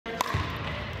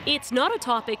It's not a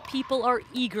topic people are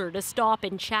eager to stop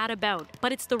and chat about,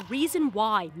 but it's the reason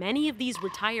why many of these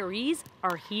retirees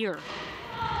are here.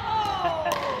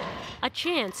 A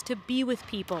chance to be with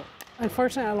people.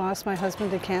 Unfortunately, I lost my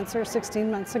husband to cancer 16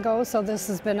 months ago, so this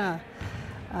has been a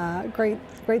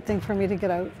great thing for me to get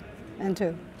out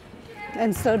into,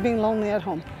 instead of being lonely at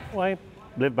home. Well, I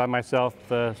live by myself,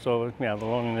 so yeah, the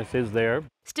loneliness is there.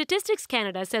 Statistics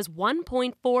Canada says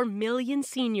 1.4 million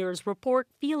seniors report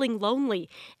feeling lonely,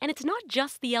 and it's not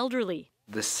just the elderly.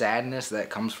 The sadness that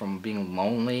comes from being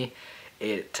lonely,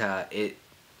 it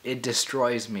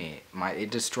destroys me. It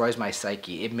destroys my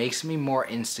psyche. It makes me more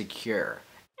insecure.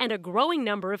 And a growing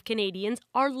number of Canadians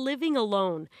are living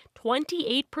alone,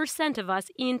 28% of us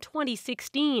in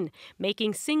 2016,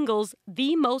 making singles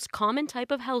the most common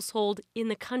type of household in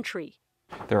the country.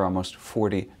 There are almost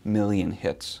 40 million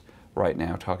hits right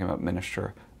now talking about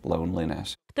minister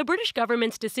loneliness. The British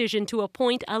government's decision to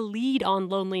appoint a lead on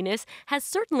loneliness has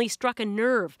certainly struck a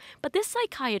nerve, but this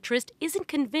psychiatrist isn't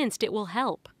convinced it will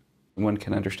help. One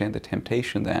can understand the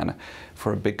temptation then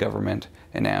for a big government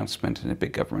announcement and a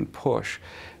big government push,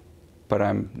 but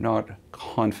I'm not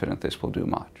confident this will do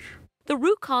much. The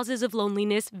root causes of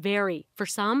loneliness vary. For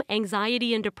some,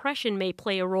 anxiety and depression may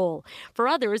play a role. For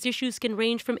others, issues can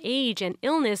range from age and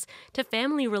illness to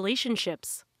family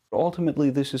relationships. Ultimately,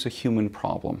 this is a human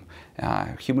problem.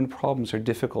 Human problems are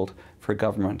difficult for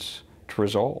governments to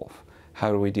resolve.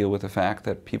 How do we deal with the fact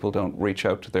that people don't reach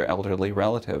out to their elderly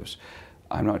relatives?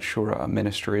 I'm not sure a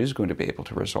minister is going to be able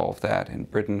to resolve that in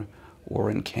Britain or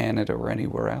in Canada or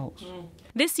anywhere else.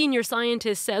 This senior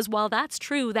scientist says while that's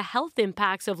true, the health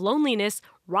impacts of loneliness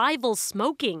rival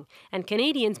smoking, and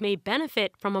Canadians may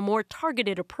benefit from a more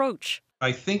targeted approach.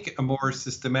 I think a more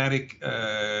systematic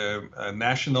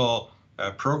national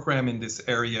program in this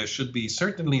area should be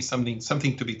certainly something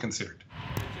to be considered.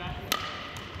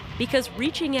 Because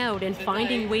reaching out and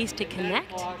finding ways to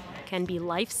connect can be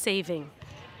life-saving.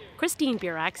 Christine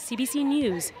Burak, CBC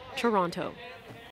News, Toronto.